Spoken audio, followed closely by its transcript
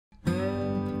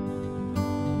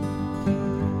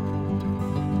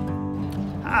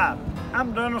Hi,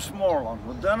 I'm Dennis Moreland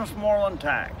with Dennis Moreland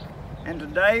Tack, and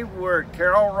today we're at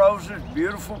Carol Rose's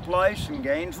beautiful place in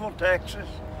Gainesville, Texas,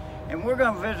 and we're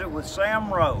going to visit with Sam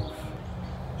Rose.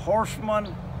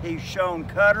 Horseman, he's shown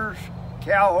cutters,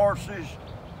 cow horses,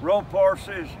 rope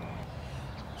horses.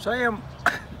 Sam,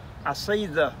 I see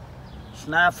the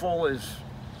snaffle is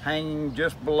hanging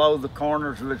just below the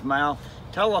corners of his mouth.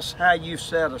 Tell us how you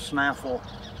set a snaffle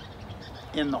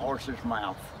in the horse's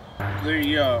mouth.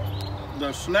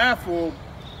 The snaffle,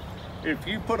 if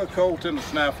you put a colt in the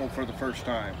snaffle for the first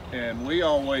time, and we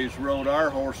always rode our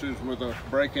horses with a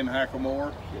break-in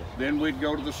hackamore, then we'd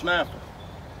go to the snaffle.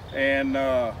 And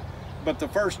but the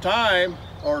first time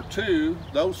or two,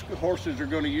 those horses are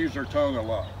going to use their tongue a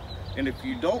lot. And if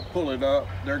you don't pull it up,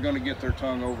 they're going to get their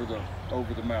tongue over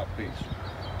the mouthpiece.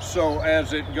 So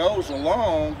as it goes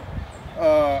along,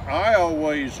 I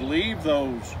always leave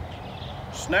those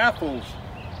snaffles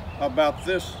about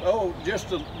this,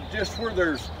 just where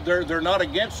they're not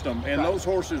against them, and those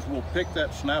horses will pick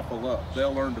that snaffle up.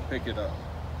 They'll learn to pick it up.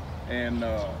 And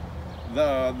the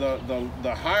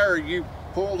higher you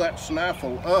pull that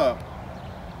snaffle up,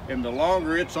 and the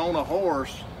longer it's on a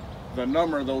horse, the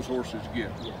number those horses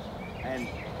get. Yes. And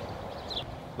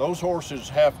those horses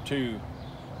have to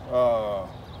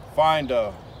find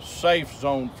a safe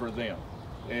zone for them.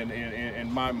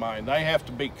 In my mind, they have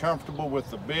to be comfortable with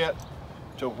the bit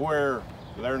to where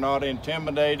they're not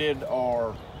intimidated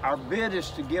or... Our bit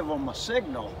is to give them a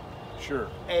signal. Sure.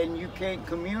 And you can't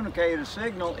communicate a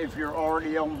signal if you're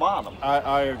already on bottom.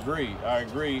 I agree.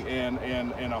 And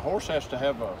a horse has to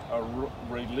have a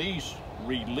relief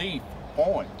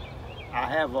point. I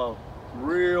have a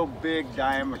real big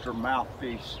diameter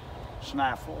mouthpiece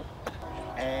snaffle,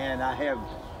 and I have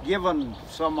given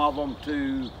some of them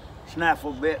to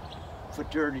snaffle bit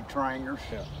futurity trainers.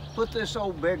 Yeah. Put this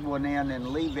old big one in and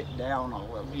leave it down a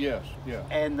little. Yes, yeah.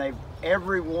 And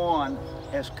everyone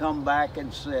has come back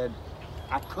and said,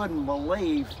 I couldn't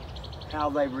believe how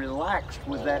they relaxed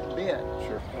with that bit.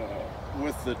 Sure.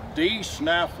 With the D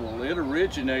snaffle, it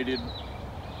originated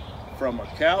from a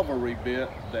cavalry bit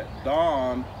that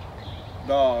Don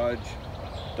Dodge,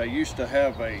 they used to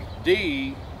have a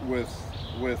D with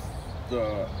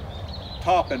the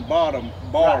top and bottom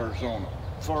bars on it.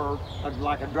 For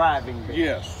like a driving bit.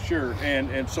 Yes, sure.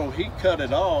 And so he cut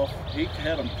it off. He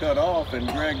had them cut off, and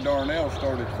Greg Darnell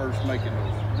started first making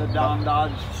those. The Don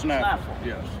Dodge snaffle.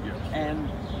 Yes. And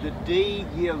the D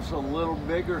gives a little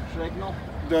bigger signal?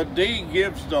 The D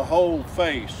gives the whole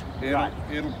face.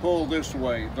 It'll pull this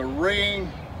way. The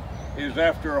ring is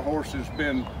after a horse has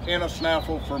been in a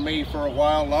snaffle for me for a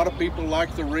while. A lot of people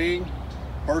like the ring.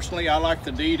 Personally, I like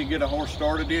the D to get a horse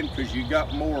started in because you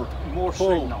got more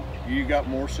signal. You got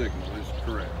more signal, is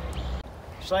correct.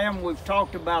 Sam, we've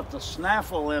talked about the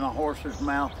snaffle in a horse's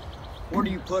mouth. Where do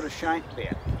you put a shank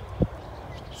bit?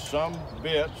 Some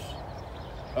bits,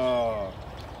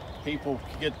 people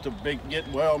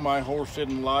well, my horse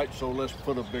isn't light, so let's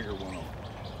put a bigger one on.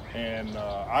 And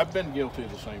I've been guilty of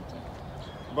the same thing.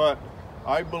 But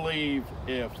I believe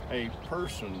if a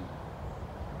person,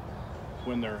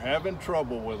 when they're having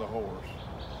trouble with a horse,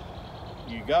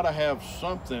 you got to have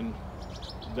something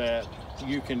that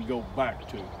you can go back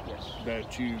to. Yes.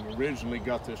 That you originally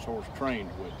got this horse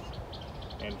trained with.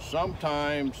 And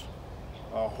sometimes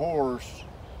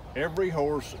every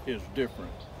horse is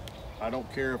different. I don't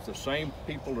care if the same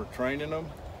people are training them,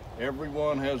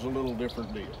 everyone has a little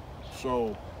different deal.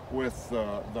 So with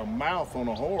the mouth on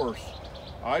a horse,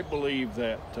 I believe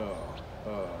that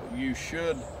you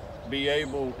should be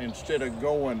able, instead of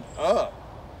going up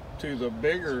to the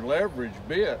bigger leverage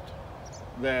bit,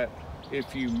 that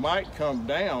if you might come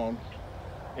down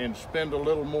and spend a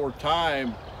little more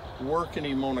time working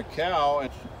him on a cow, and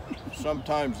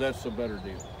sometimes that's a better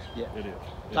deal. Yeah. It is.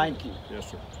 Thank you.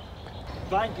 Yes, sir.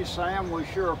 Thank you, Sam. We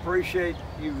sure appreciate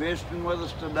you visiting with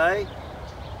us today.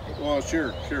 Well,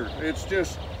 sure. It's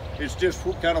just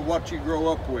kind of what you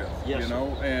grow up with, yes, you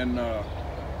know. And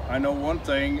I know one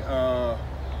thing,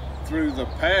 through the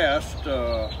past,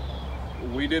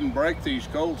 we didn't break these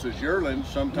colts as yearlings.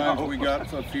 Sometimes we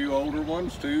got a few older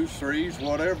ones, 2s, 3s,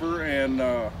 whatever, and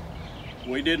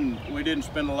we didn't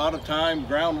spend a lot of time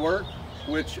groundwork,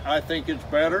 which I think is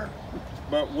better.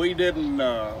 But we didn't.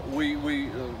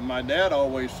 My dad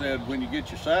always said, when you get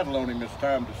your saddle on him, it's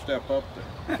time to step up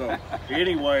there. So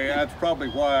anyway, that's probably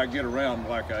why I get around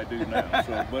like I do now.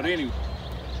 So, but anyway,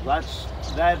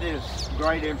 that is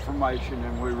great information,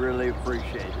 and we really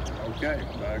appreciate it. Okay.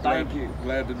 Thank you.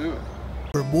 Glad to do it.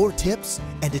 For more tips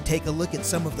and to take a look at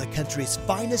some of the country's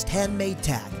finest handmade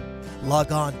tack,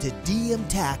 log on to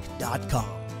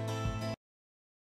dmtack.com.